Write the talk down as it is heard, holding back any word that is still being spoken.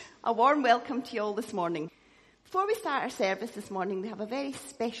A warm welcome to you all this morning. Before we start our service this morning, we have a very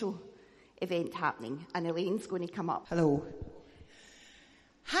special event happening, and Elaine's going to come up. Hello.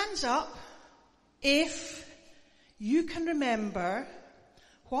 Hands up if you can remember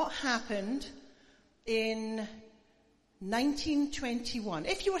what happened in 1921.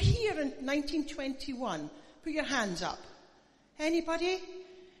 If you were here in 1921, put your hands up. Anybody?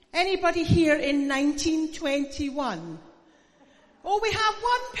 Anybody here in 1921? Oh, we have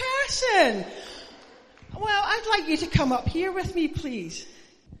one person. Well, I'd like you to come up here with me, please.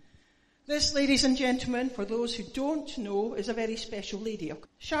 This, ladies and gentlemen, for those who don't know, is a very special lady.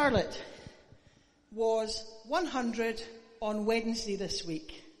 Charlotte was 100 on Wednesday this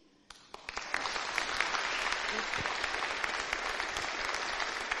week.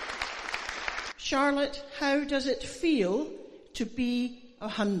 Charlotte, how does it feel to be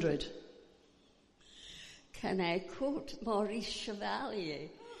 100? Can I quote Maurice Chevalier,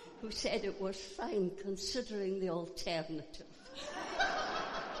 who said it was fine considering the alternative?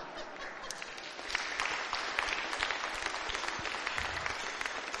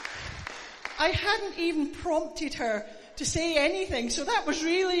 I hadn't even prompted her to say anything, so that was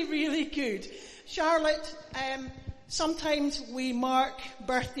really, really good. Charlotte, sometimes we mark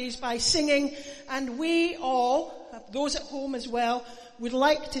birthdays by singing, and we all, those at home as well, would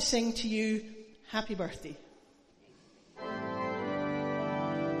like to sing to you happy birthday.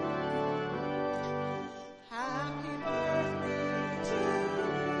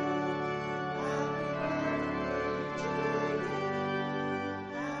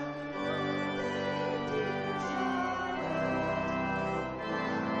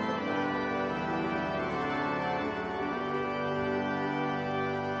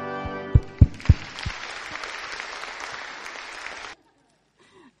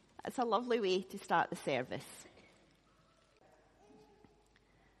 It's a lovely way to start the service.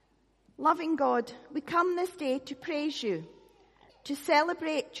 Loving God, we come this day to praise you, to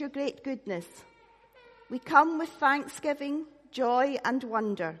celebrate your great goodness. We come with thanksgiving, joy and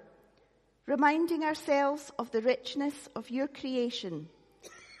wonder, reminding ourselves of the richness of your creation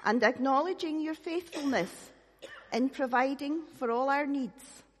and acknowledging your faithfulness in providing for all our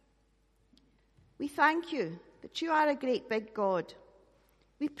needs. We thank you that you are a great big God.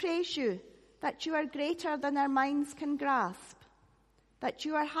 We praise you that you are greater than our minds can grasp, that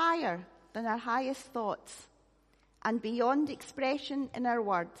you are higher than our highest thoughts, and beyond expression in our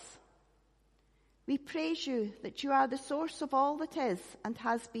words. We praise you that you are the source of all that is and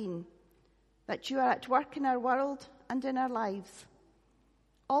has been, that you are at work in our world and in our lives,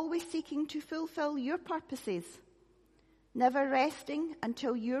 always seeking to fulfill your purposes, never resting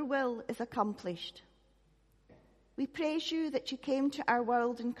until your will is accomplished. We praise you that you came to our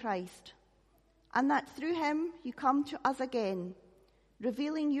world in Christ, and that through him you come to us again,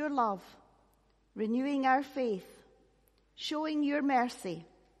 revealing your love, renewing our faith, showing your mercy,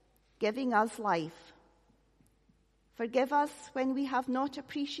 giving us life. Forgive us when we have not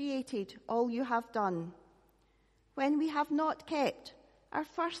appreciated all you have done, when we have not kept our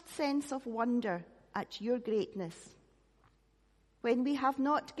first sense of wonder at your greatness, when we have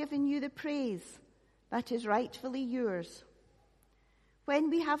not given you the praise that is rightfully yours, when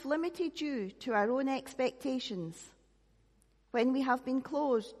we have limited you to our own expectations, when we have been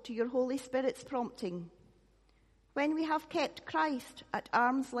closed to your Holy Spirit's prompting, when we have kept Christ at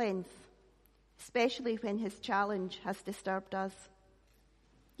arm's length, especially when his challenge has disturbed us.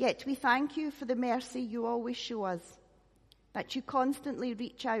 Yet we thank you for the mercy you always show us, that you constantly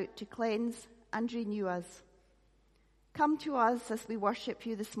reach out to cleanse and renew us. Come to us as we worship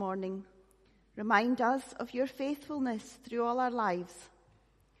you this morning. Remind us of your faithfulness through all our lives.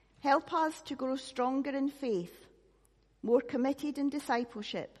 Help us to grow stronger in faith, more committed in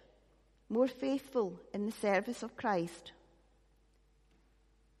discipleship, more faithful in the service of Christ.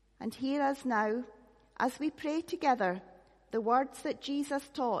 And hear us now as we pray together the words that Jesus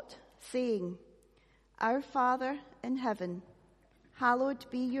taught, saying, Our Father in heaven, hallowed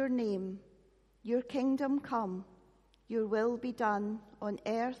be your name. Your kingdom come, your will be done on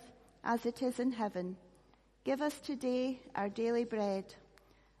earth as it is in heaven. Give us today our daily bread,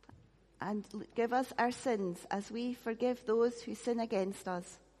 and give us our sins as we forgive those who sin against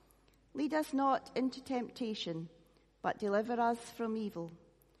us. Lead us not into temptation, but deliver us from evil.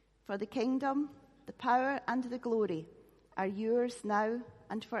 For the kingdom, the power, and the glory are yours now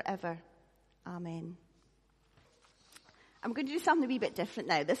and forever. Amen. I'm going to do something a wee bit different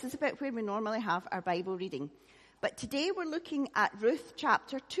now. This is about where we normally have our Bible reading. But today we're looking at Ruth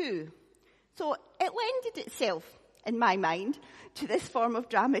chapter 2. So it lended itself, in my mind, to this form of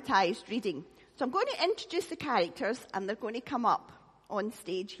dramatised reading. So I'm going to introduce the characters and they're going to come up on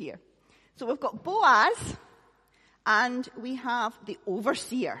stage here. So we've got Boaz, and we have the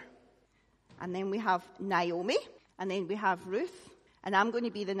overseer. And then we have Naomi, and then we have Ruth, and I'm going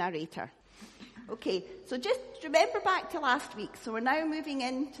to be the narrator. Okay, so just remember back to last week. So we're now moving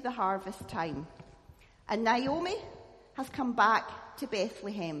into the harvest time. And Naomi has come back to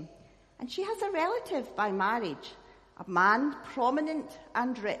Bethlehem. And she has a relative by marriage, a man prominent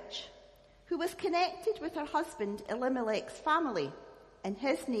and rich, who was connected with her husband Elimelech's family, and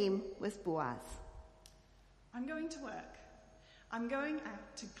his name was Boaz. I'm going to work. I'm going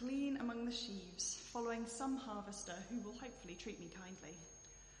out to glean among the sheaves, following some harvester who will hopefully treat me kindly.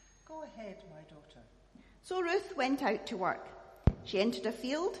 Go ahead, my daughter. So Ruth went out to work. She entered a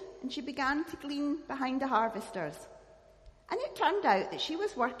field and she began to glean behind the harvesters. And it turned out that she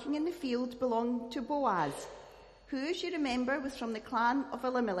was working in the field belonging to Boaz, who, as you remember, was from the clan of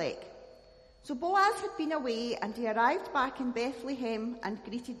Elimelech. So Boaz had been away, and he arrived back in Bethlehem and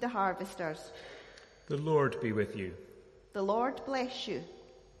greeted the harvesters. The Lord be with you. The Lord bless you.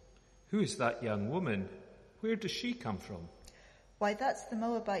 Who is that young woman? Where does she come from? Why, that's the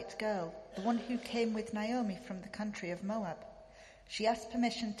Moabite girl, the one who came with Naomi from the country of Moab. She asked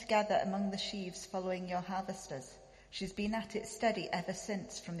permission to gather among the sheaves following your harvesters. She's been at it steady ever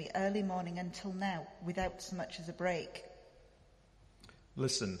since, from the early morning until now, without so much as a break.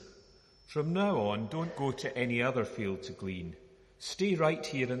 Listen, from now on, don't go to any other field to glean. Stay right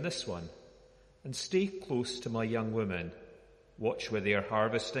here in this one, and stay close to my young women. Watch where they are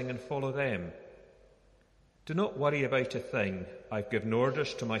harvesting and follow them. Do not worry about a thing. I've given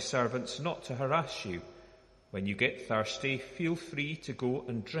orders to my servants not to harass you. When you get thirsty, feel free to go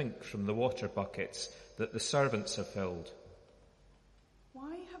and drink from the water buckets that the servants have filled.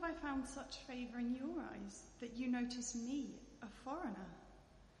 Why have I found such favour in your eyes that you notice me, a foreigner?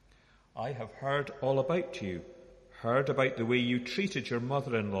 I have heard all about you, heard about the way you treated your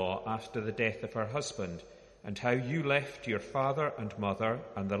mother-in-law after the death of her husband, and how you left your father and mother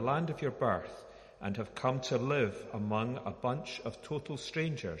and the land of your birth and have come to live among a bunch of total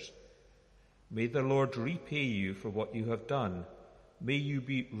strangers. May the Lord repay you for what you have done. May you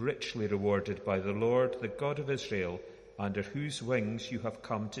be richly rewarded by the Lord, the God of Israel, under whose wings you have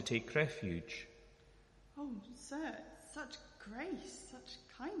come to take refuge. Oh, sir, such grace, such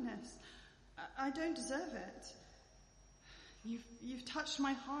kindness. I don't deserve it. You've touched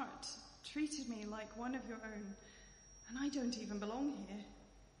my heart, treated me like one of your own, and I don't even belong here.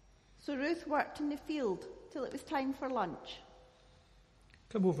 So Ruth worked in the field till it was time for lunch.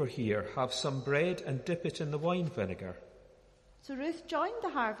 Come over here, have some bread and dip it in the wine vinegar. So Ruth joined the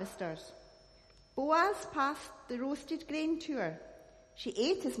harvesters. Boaz passed the roasted grain to her. She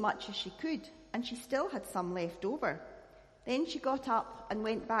ate as much as she could, and she still had some left over. Then she got up and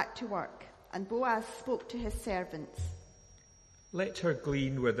went back to work, and Boaz spoke to his servants. Let her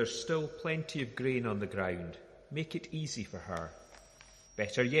glean where there's still plenty of grain on the ground. Make it easy for her.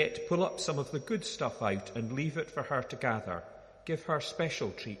 Better yet, pull up some of the good stuff out and leave it for her to gather. Give her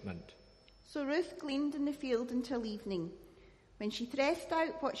special treatment. So Ruth gleaned in the field until evening. When she threshed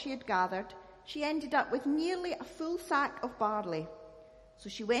out what she had gathered, she ended up with nearly a full sack of barley. So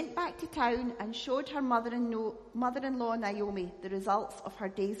she went back to town and showed her mother-in-law Naomi the results of her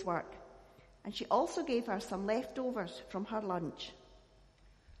day's work. And she also gave her some leftovers from her lunch.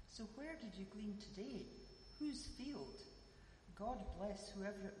 So where did you glean today? Whose field? God bless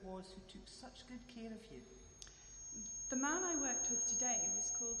whoever it was who took such good care of you. The man I worked with today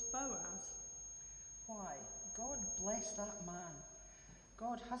was called Boaz. Why, God bless that man.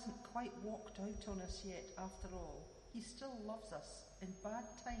 God hasn't quite walked out on us yet after all. He still loves us in bad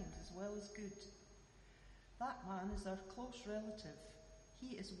times as well as good. That man is our close relative.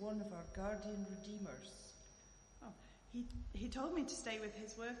 He is one of our guardian redeemers. Oh, he told me to stay with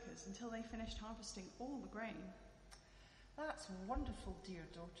his workers until they finished harvesting all the grain. That's wonderful, dear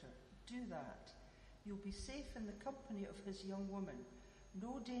daughter. Do that. You'll be safe in the company of his young woman.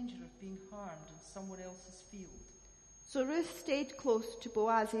 No danger of being harmed in someone else's field. So Ruth stayed close to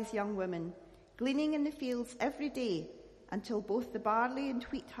Boaz's young women, gleaning in the fields every day until both the barley and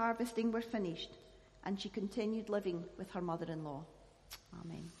wheat harvesting were finished, and she continued living with her mother-in-law.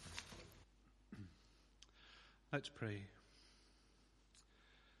 Amen. Let's pray.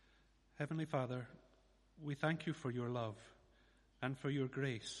 Heavenly Father, we thank you for your love and for your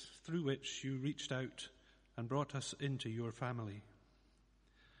grace through which you reached out and brought us into your family.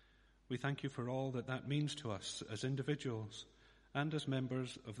 We thank you for all that means to us as individuals and as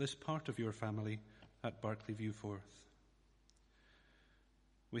members of this part of your family at Barclay Viewforth.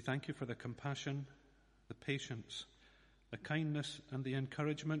 We thank you for the compassion, the patience, the kindness and the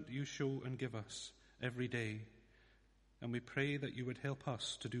encouragement you show and give us every day, and we pray that you would help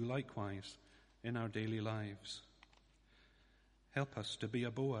us to do likewise in our daily lives. Help us to be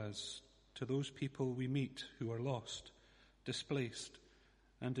a Boaz to those people we meet who are lost, displaced,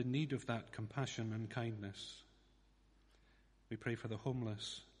 and in need of that compassion and kindness. We pray for the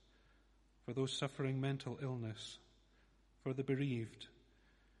homeless, for those suffering mental illness, for the bereaved,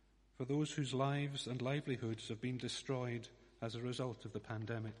 for those whose lives and livelihoods have been destroyed as a result of the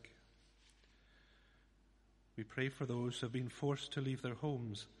pandemic. We pray for those who have been forced to leave their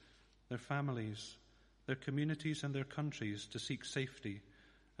homes, their families, their communities and their countries to seek safety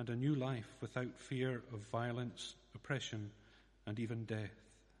and a new life without fear of violence, oppression, and even death.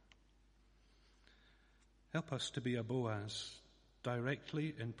 Help us to be a Boaz,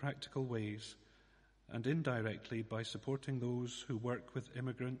 directly in practical ways and indirectly by supporting those who work with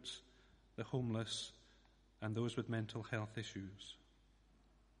immigrants, the homeless, and those with mental health issues.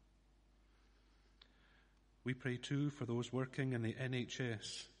 We pray too for those working in the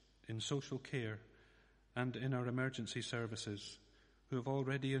NHS, in social care, and in our emergency services, who have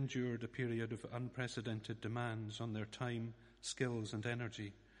already endured a period of unprecedented demands on their time, skills, and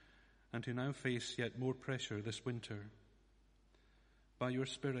energy, and who now face yet more pressure this winter. By your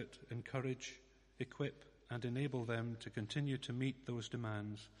Spirit, encourage, equip, and enable them to continue to meet those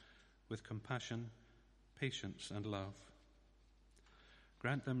demands with compassion, patience, and love.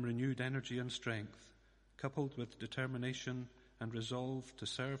 Grant them renewed energy and strength, coupled with determination and resolve to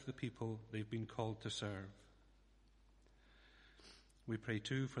serve the people they've been called to serve. We pray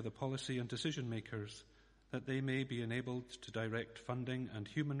too for the policy and decision makers, that they may be enabled to direct funding and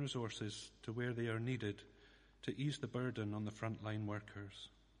human resources to where they are needed to ease the burden on the frontline workers.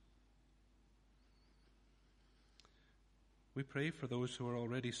 We pray for those who are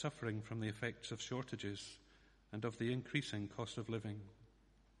already suffering from the effects of shortages and of the increasing cost of living.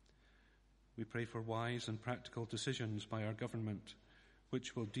 We pray for wise and practical decisions by our government,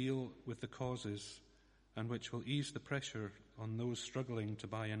 which will deal with the causes and which will ease the pressure on those struggling to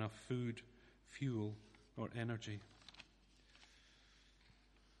buy enough food, fuel, or energy.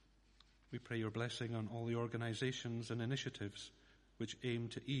 We pray your blessing on all the organizations and initiatives which aim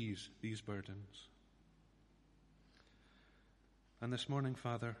to ease these burdens. And this morning,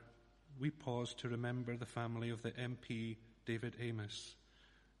 Father, we pause to remember the family of the MP David Amos,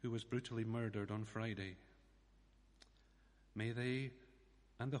 who was brutally murdered on Friday. May they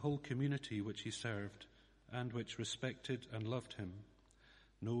and the whole community which he served and which respected and loved him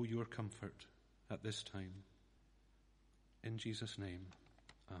know your comfort at this time. In Jesus' name,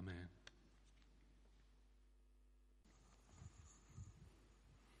 amen.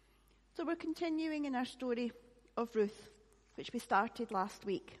 So we're continuing in our story of Ruth, which we started last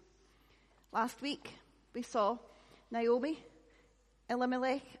week. Last week we saw Naomi,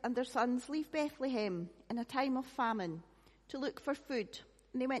 Elimelech and their sons leave Bethlehem in a time of famine to look for food,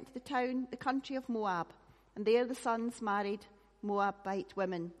 and they went to the country of Moab, and there the sons married Moabite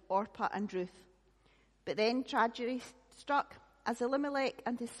women, Orpah and Ruth. But then tragedy struck as Elimelech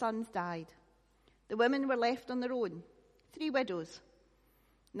and his sons died. The women were left on their own, 3 widows.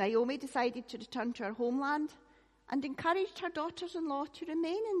 Naomi decided to return to her homeland and encouraged her daughters-in-law to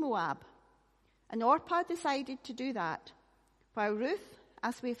remain in Moab. And Orpah decided to do that, while Ruth,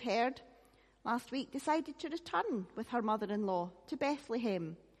 as we've heard last week, decided to return with her mother-in-law to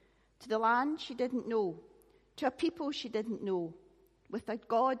Bethlehem, to the land she didn't know, to a people she didn't know, with a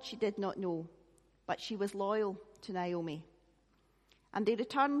God she did not know, but she was loyal to Naomi. And they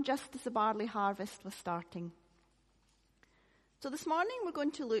returned just as the barley harvest was starting. So this morning we're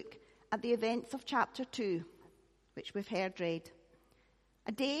going to look at the events of chapter 2, which we've heard read.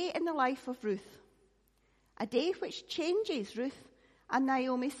 A day in the life of Ruth. A day which changes Ruth and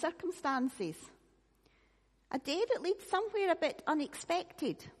Naomi's circumstances. A day that leads somewhere a bit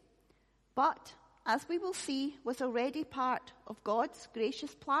unexpected, but, as we will see, was already part of God's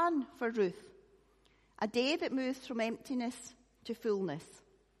gracious plan for Ruth. A day that moves from emptiness to fullness.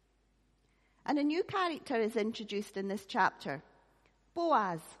 And a new character is introduced in this chapter,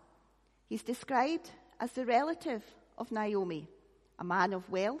 Boaz. He's described as the relative of Naomi, a man of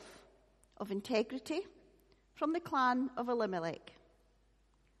wealth, of integrity, from the clan of Elimelech.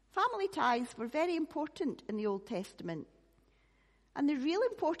 Family ties were very important in the Old Testament, and the real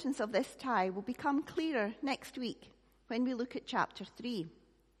importance of this tie will become clearer next week when we look at chapter 3.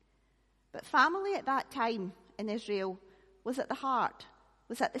 But family at that time in Israel was at the heart,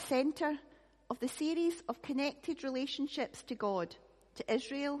 was at the centre of the series of connected relationships to God, to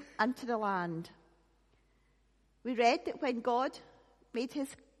Israel and to the land. We read that when God made his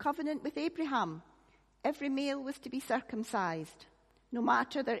covenant with Abraham, every male was to be circumcised, no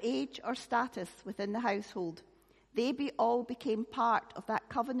matter their age or status within the household. all became part of that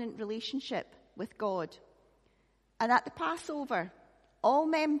covenant relationship with God. And at the Passover, all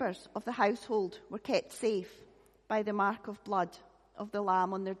members of the household were kept safe by the mark of blood of the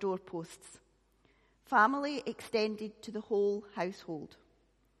Lamb on their doorposts. Family extended to the whole household.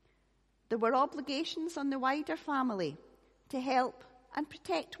 There were obligations on the wider family to help and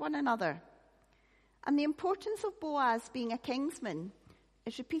protect one another. And the importance of Boaz being a kinsman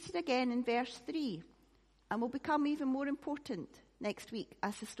is repeated again in verse 3 and will become even more important next week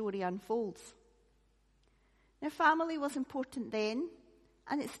as the story unfolds. Now, family was important then,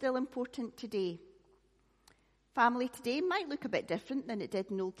 and it's still important today. Family today might look a bit different than it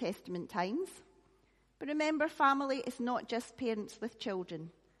did in Old Testament times. But remember, family is not just parents with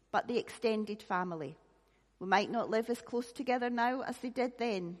children, but the extended family. We might not live as close together now as they did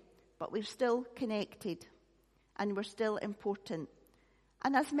then, but we're still connected, and we're still important.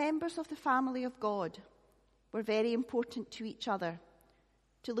 And as members of the family of God, we're very important to each other,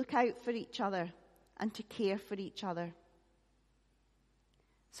 to look out for each other, and to care for each other.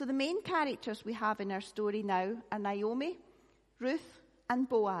 So the main characters we have in our story now are Naomi, Ruth, and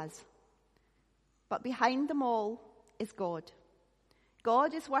Boaz. But behind them all is God.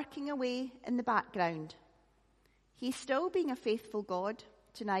 God is working away in the background. He's still being a faithful God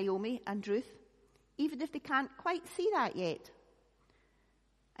to Naomi and Ruth, even if they can't quite see that yet.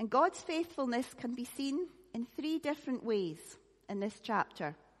 And God's faithfulness can be seen in 3 different ways in this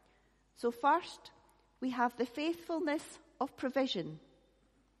chapter. So first, we have the faithfulness of provision.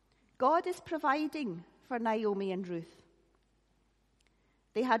 God is providing for Naomi and Ruth.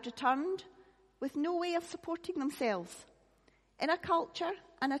 They had returned with no way of supporting themselves in a culture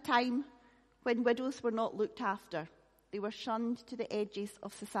and a time when widows were not looked after. They were shunned to the edges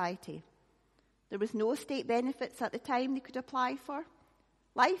of society. There was no state benefits at the time they could apply for.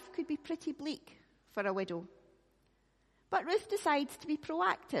 Life could be pretty bleak for a widow. But Ruth decides to be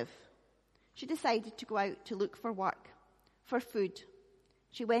proactive. She decided to go out to look for work, for food.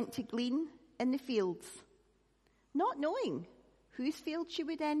 She went to glean in the fields, not knowing whose field she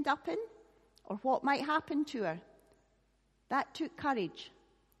would end up in or what might happen to her. That took courage,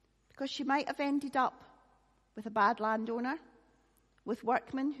 because she might have ended up with a bad landowner, with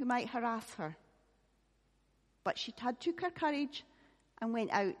workmen who might harass her. But she took her courage and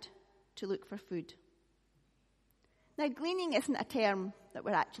went out to look for food. Now, gleaning isn't a term that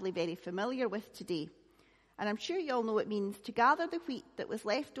we're actually very familiar with today. And I'm sure you all know it means to gather the wheat that was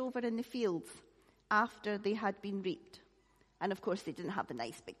left over in the fields after they had been reaped. And of course, they didn't have the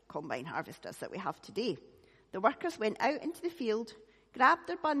nice big combine harvesters that we have today. The workers went out into the field, grabbed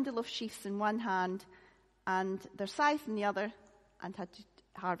their bundle of sheaves in one hand and their scythe in the other, and had to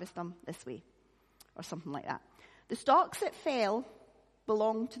harvest them this way, or something like that. The stalks that fell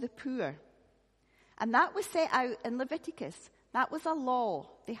belonged to the poor. And that was set out in Leviticus. That was a law.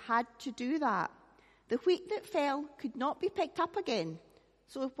 They had to do that. The wheat that fell could not be picked up again.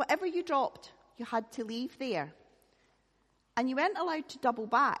 So whatever you dropped, you had to leave there. And you weren't allowed to double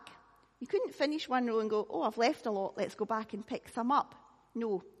back. You couldn't finish one row and go, oh, I've left a lot, let's go back and pick some up.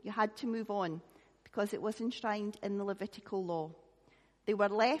 No, you had to move on because it was enshrined in the Levitical law. They were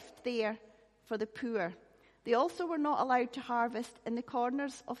left there for the poor. They also were not allowed to harvest in the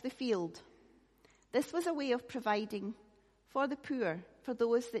corners of the field. This was a way of providing for the poor, for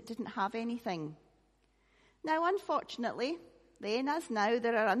those that didn't have anything. Now, unfortunately, then as now,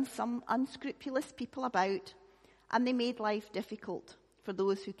 there are some unscrupulous people about, and they made life difficult for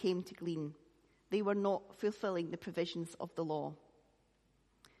those who came to glean. They were not fulfilling the provisions of the law.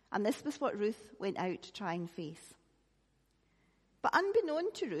 And this was what Ruth went out to try and face. But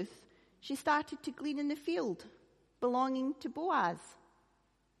unbeknown to Ruth, she started to glean in the field belonging to Boaz.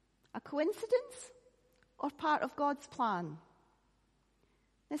 A coincidence or part of God's plan?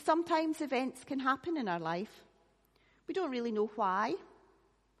 Now, sometimes events can happen in our life. We don't really know why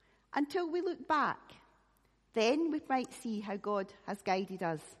until we look back. Then we might see how God has guided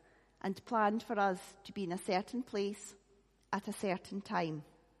us and planned for us to be in a certain place at a certain time.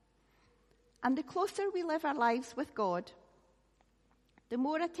 And the closer we live our lives with God, the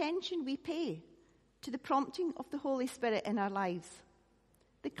more attention we pay to the prompting of the Holy Spirit in our lives,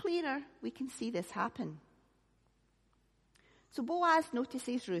 the clearer we can see this happen. So Boaz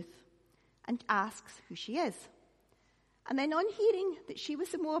notices Ruth and asks who she is. And then on hearing that she was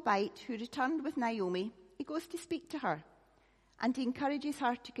the Moabite who returned with Naomi, he goes to speak to her, and he encourages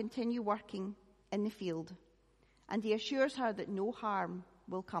her to continue working in the field. And he assures her that no harm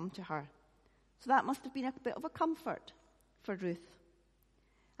will come to her. So that must have been a bit of a comfort for Ruth.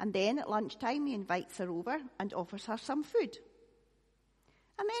 And then at lunchtime, he invites her over and offers her some food.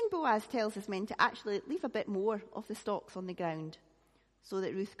 And then Boaz tells his men to actually leave a bit more of the stalks on the ground so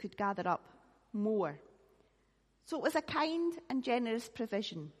that Ruth could gather up more. So it was a kind and generous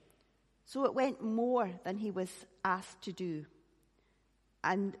provision. So it went more than he was asked to do.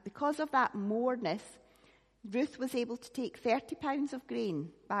 And because of that moreness, Ruth was able to take 30 pounds of grain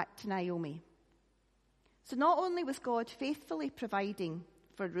back to Naomi. So not only was God faithfully providing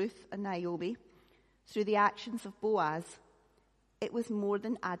for Ruth and Naomi through the actions of Boaz, it was more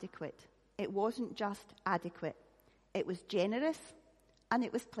than adequate. It wasn't just adequate. It was generous and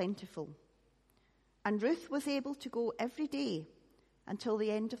it was plentiful. And Ruth was able to go every day until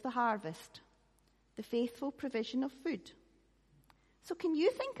the end of the harvest, the faithful provision of food. So can you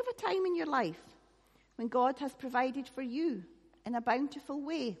think of a time in your life when God has provided for you in a bountiful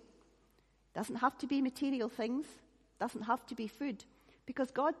way? Doesn't have to be material things, doesn't have to be food, because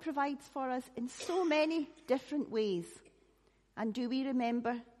God provides for us in so many different ways. And do we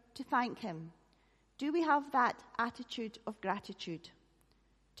remember to thank him? Do we have that attitude of gratitude?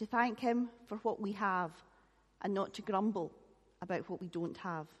 To thank him for what we have and not to grumble about what we don't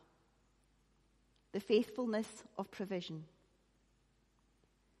have. The faithfulness of provision.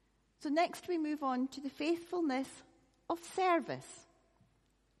 So next we move on to the faithfulness of service.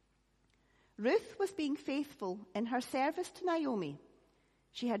 Ruth was being faithful in her service to Naomi.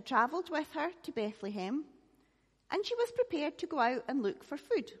 She had travelled with her to Bethlehem, and she was prepared to go out and look for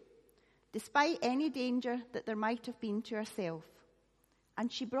food, despite any danger that there might have been to herself. And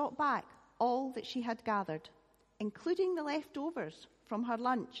she brought back all that she had gathered, including the leftovers from her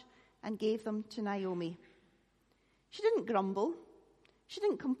lunch, and gave them to Naomi. She didn't grumble. She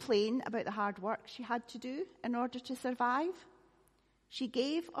didn't complain about the hard work she had to do in order to survive. She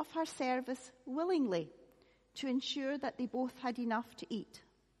gave of her service willingly to ensure that they both had enough to eat.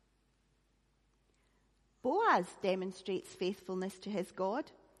 Boaz demonstrates faithfulness to his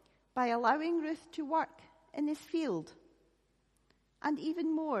God by allowing Ruth to work in his field, and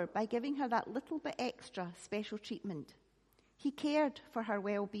even more by giving her that little bit extra special treatment. He cared for her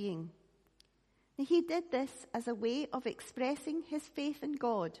well-being. He did this as a way of expressing his faith in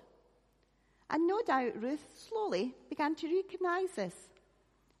God. And no doubt Ruth slowly began to recognize this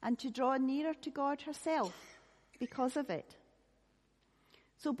and to draw nearer to God herself because of it.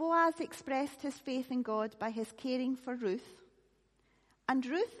 So Boaz expressed his faith in God by his caring for Ruth, and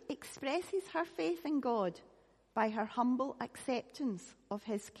Ruth expresses her faith in God by her humble acceptance of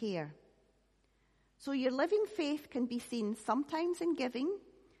his care. So your living faith can be seen sometimes in giving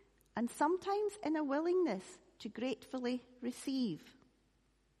and sometimes in a willingness to gratefully receive.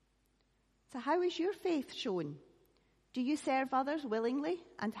 So how is your faith shown? Do you serve others willingly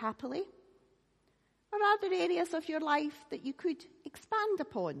and happily? Or are there areas of your life that you could expand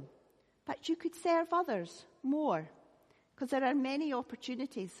upon, that you could serve others more? Because there are many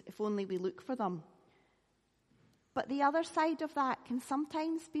opportunities if only we look for them. But the other side of that can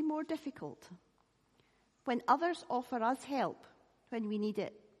sometimes be more difficult. When others offer us help when we need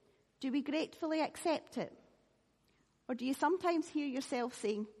it, do we gratefully accept it? Or do you sometimes hear yourself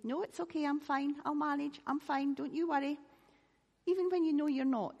saying, no, it's okay, I'm fine, I'll manage, I'm fine, don't you worry, even when you know you're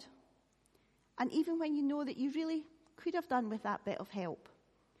not? And even when you know that you really could have done with that bit of help,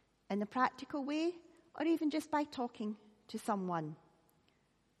 in a practical way, or even just by talking to someone.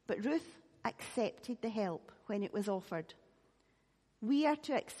 But Ruth accepted the help when it was offered. We are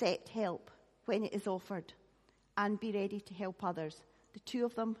to accept help when it is offered and be ready to help others. The two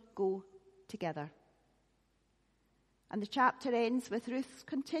of them go together. And the chapter ends with Ruth's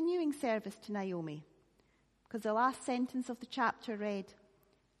continuing service to Naomi, because the last sentence of the chapter read,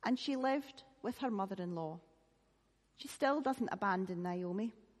 and she lived with her mother-in-law. She still doesn't abandon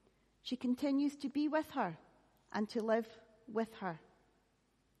Naomi. She continues to be with her and to live with her.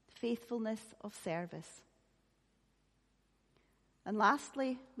 Faithfulness of service. And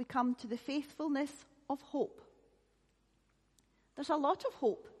lastly, we come to the faithfulness of hope. There's a lot of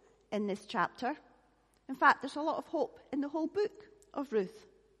hope in this chapter. In fact, there's a lot of hope in the whole book of Ruth.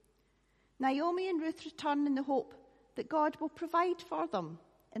 Naomi and Ruth return in the hope that God will provide for them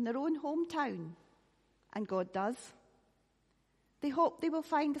in their own hometown. And God does. They hope they will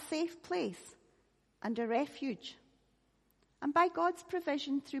find a safe place and a refuge. And by God's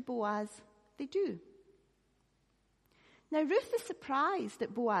provision through Boaz, they do. Now, Ruth is surprised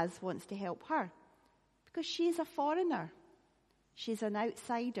that Boaz wants to help her because she's a foreigner. She's an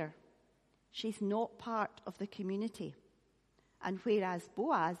outsider. She's not part of the community. And whereas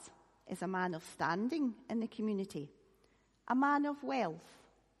Boaz is a man of standing in the community, a man of wealth,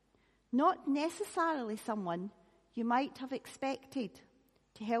 not necessarily someone you might have expected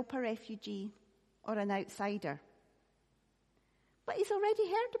to help a refugee or an outsider. But he's already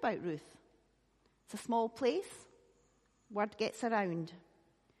heard about Ruth. It's a small place. Word gets around.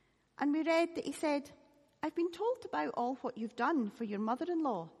 And we read that he said, I've been told about all what you've done for your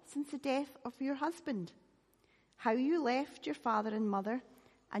mother-in-law since the death of your husband, how you left your father and mother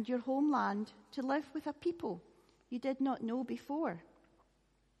and your homeland to live with a people you did not know before.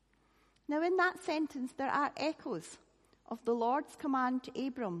 Now in that sentence there are echoes of the Lord's command to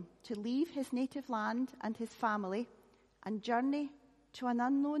Abram to leave his native land and his family and journey to an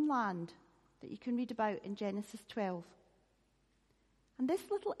unknown land that you can read about in Genesis 12. And this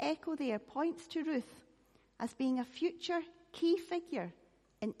little echo there points to Ruth as being a future key figure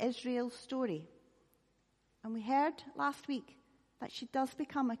in Israel's story. And we heard last week that she does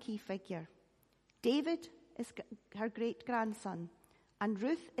become a key figure. David is her great-grandson, and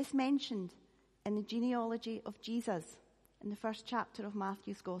Ruth is mentioned in the genealogy of Jesus in the first chapter of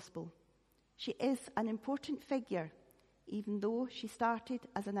Matthew's Gospel. She is an important figure, even though she started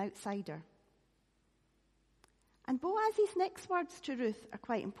as an outsider. And Boaz's next words to Ruth are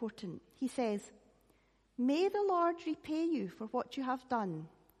quite important. He says, May the Lord repay you for what you have done.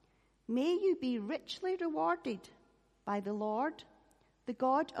 May you be richly rewarded by the Lord, the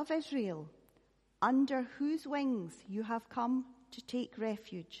God of Israel, under whose wings you have come to take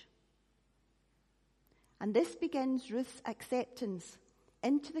refuge. And this begins Ruth's acceptance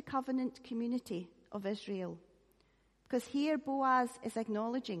into the covenant community of Israel. Because here Boaz is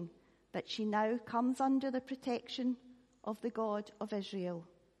acknowledging that she now comes under the protection of the God of Israel.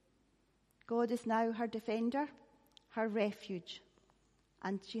 God is now her defender, her refuge,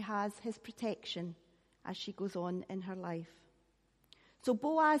 and she has his protection as she goes on in her life. So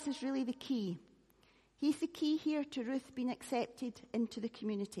Boaz is really the key. He's the key here to Ruth being accepted into the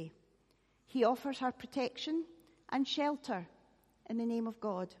community. He offers her protection and shelter in the name of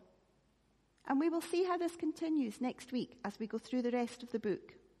God. And we will see how this continues next week as we go through the rest of the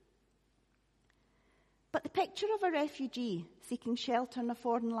book. But the picture of a refugee seeking shelter in a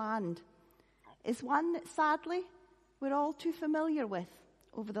foreign land is one that sadly we're all too familiar with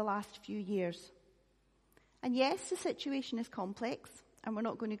over the last few years. And yes, the situation is complex, and we're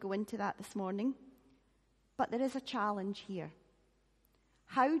not going to go into that this morning, but there is a challenge here.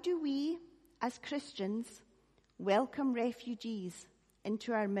 How do we, as Christians, welcome refugees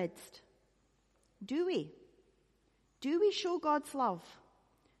into our midst? Do we? Do we show God's love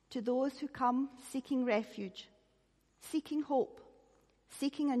to those who come seeking refuge, seeking hope,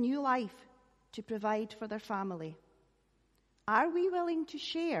 seeking a new life to provide for their family? Are we willing to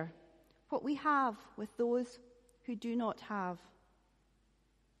share what we have with those who do not have?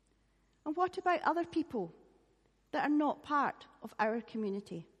 And what about other people that are not part of our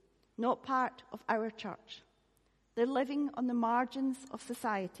community, not part of our church? They're living on the margins of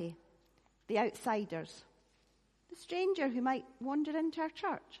society, the outsiders, the stranger who might wander into our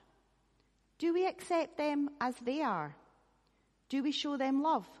church. Do we accept them as they are? Do we show them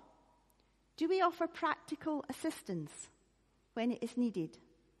love? Do we offer practical assistance when it is needed?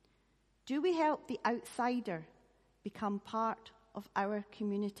 Do we help the outsider become part of our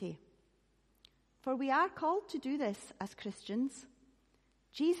community? For we are called to do this as Christians.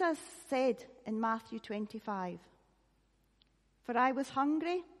 Jesus said in Matthew 25, "For I was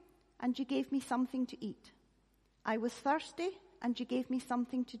hungry, and you gave me something to eat. I was thirsty, and you gave me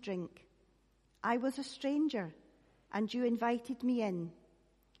something to drink. I was a stranger, and you invited me in.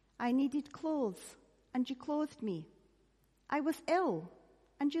 I needed clothes, and you clothed me. I was ill,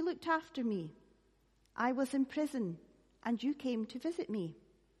 and you looked after me. I was in prison, and you came to visit me."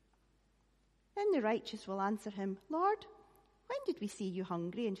 Then the righteous will answer him, "Lord, when did we see you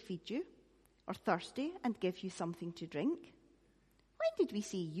hungry and feed you, or thirsty and give you something to drink? When did we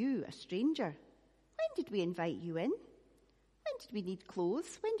see you, a stranger? When did we invite you in? When did we need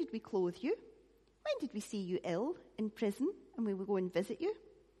clothes? When did we clothe you? When did we see you ill, in prison, and we will go and visit you?"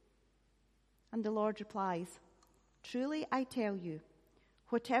 And the Lord replies, "Truly I tell you,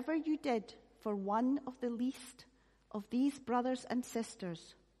 whatever you did for one of the least of these brothers and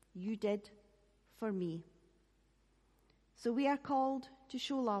sisters, you did for me." So we are called to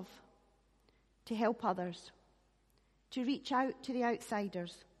show love, to help others, to reach out to the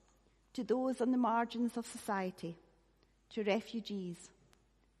outsiders, to those on the margins of society, to refugees.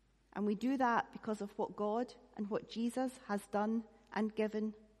 And we do that because of what God and what Jesus has done and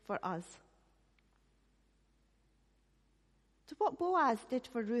given for us. So what Boaz did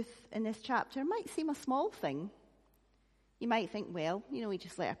for Ruth in this chapter might seem a small thing. You might think, well, he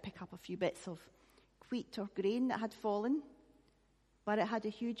just let her pick up a few bits of wheat or grain that had fallen. But it had a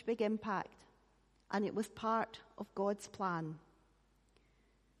huge, big impact, and it was part of God's plan.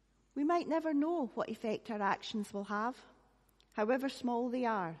 We might never know what effect our actions will have, however small they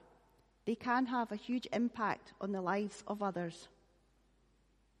are, they can have a huge impact on the lives of others.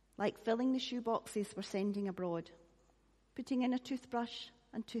 Like filling the shoeboxes we're sending abroad, putting in a toothbrush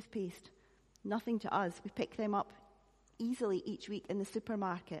and toothpaste. Nothing to us. We pick them up easily each week in the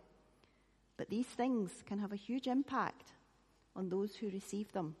supermarket. But these things can have a huge impact on those who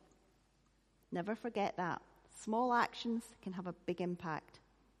receive them. Never forget that. Small actions can have a big impact.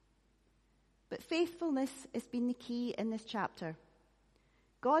 But faithfulness has been the key in this chapter.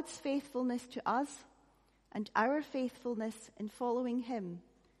 God's faithfulness to us and our faithfulness in following him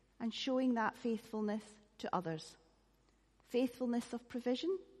and showing that faithfulness to others. Faithfulness of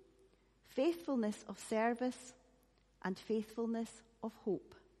provision, faithfulness of service, and faithfulness of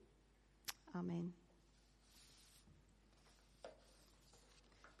hope. Amen.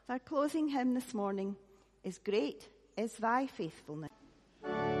 Our closing hymn this morning is Great is Thy Faithfulness.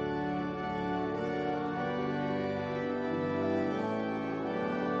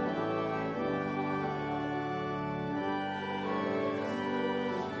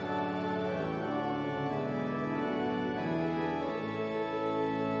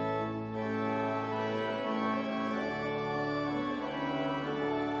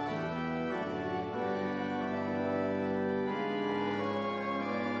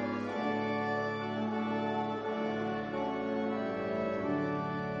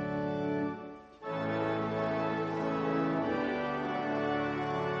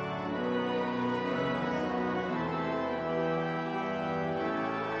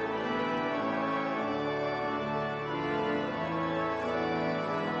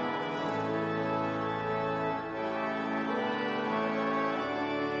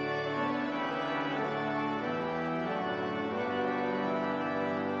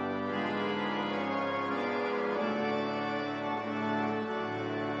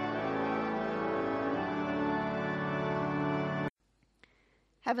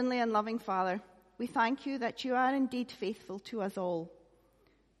 Heavenly and loving Father, we thank you that you are indeed faithful to us all.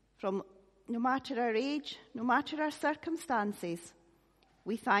 From no matter our age, no matter our circumstances,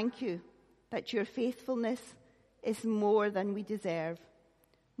 we thank you that your faithfulness is more than we deserve,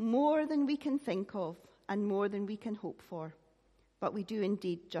 more than we can think of, and more than we can hope for. But we do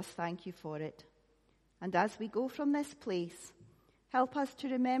indeed just thank you for it. And as we go from this place, help us to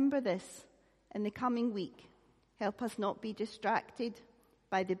remember this in the coming week. Help us not be distracted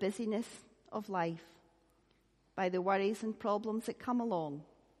by the busyness of life, by the worries and problems that come along.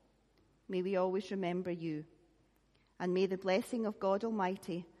 May we always remember you. And may the blessing of God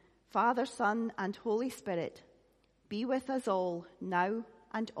Almighty, Father, Son, and Holy Spirit be with us all now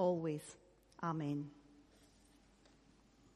and always. Amen.